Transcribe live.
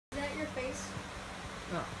face.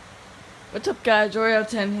 No. What's up, guys?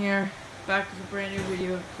 Oreo10 here, back with a brand new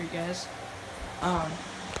video for you guys.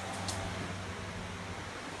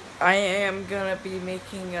 I am gonna be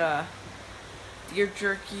making deer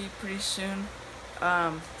jerky pretty soon.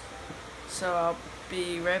 So I'll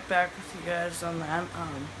be right back with you guys on that.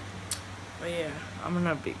 But yeah, I'm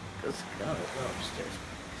gonna go upstairs.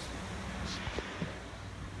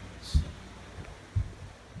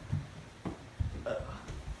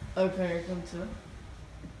 Okay, here comes it.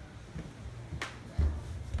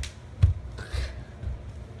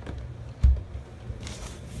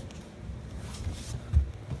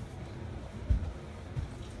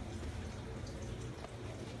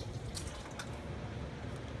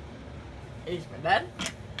 Here's my dad.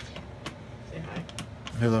 Say hi.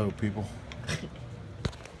 Hello, people.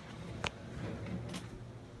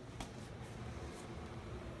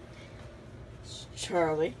 It's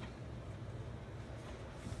Charlie.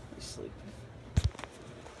 He's sleeping.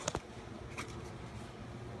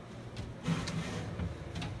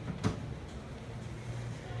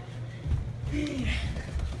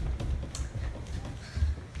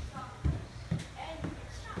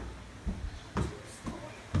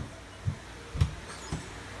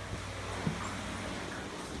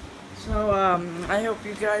 So, I hope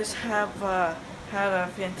you guys have had a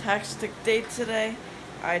fantastic day today.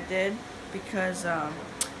 I did, because I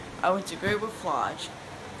went to Great Wolf Lodge,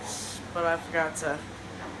 but I forgot to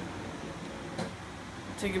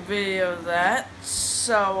take a video of that.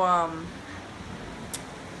 So,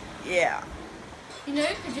 yeah. You know,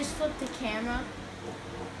 you could just flip the camera.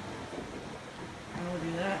 I will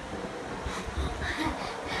do that.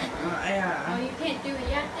 Oh, Yeah. you can't do it.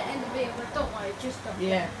 You have to end the video, but don't worry, just don't.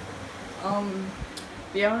 Yeah.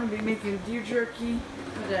 Yeah, I'm gonna be making deer jerky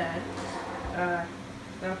for Dad.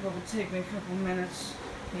 That'll probably take me a couple minutes.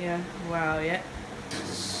 Yeah, wow, yeah.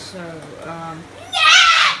 So,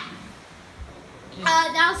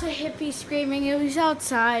 That was a hippie screaming. It was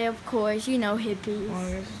outside, of course. You know hippies. well,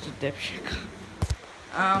 you're such a dipshit.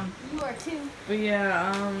 You are too. But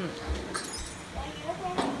yeah,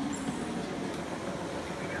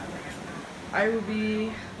 I will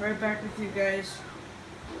be right back with you guys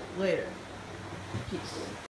later. Peace.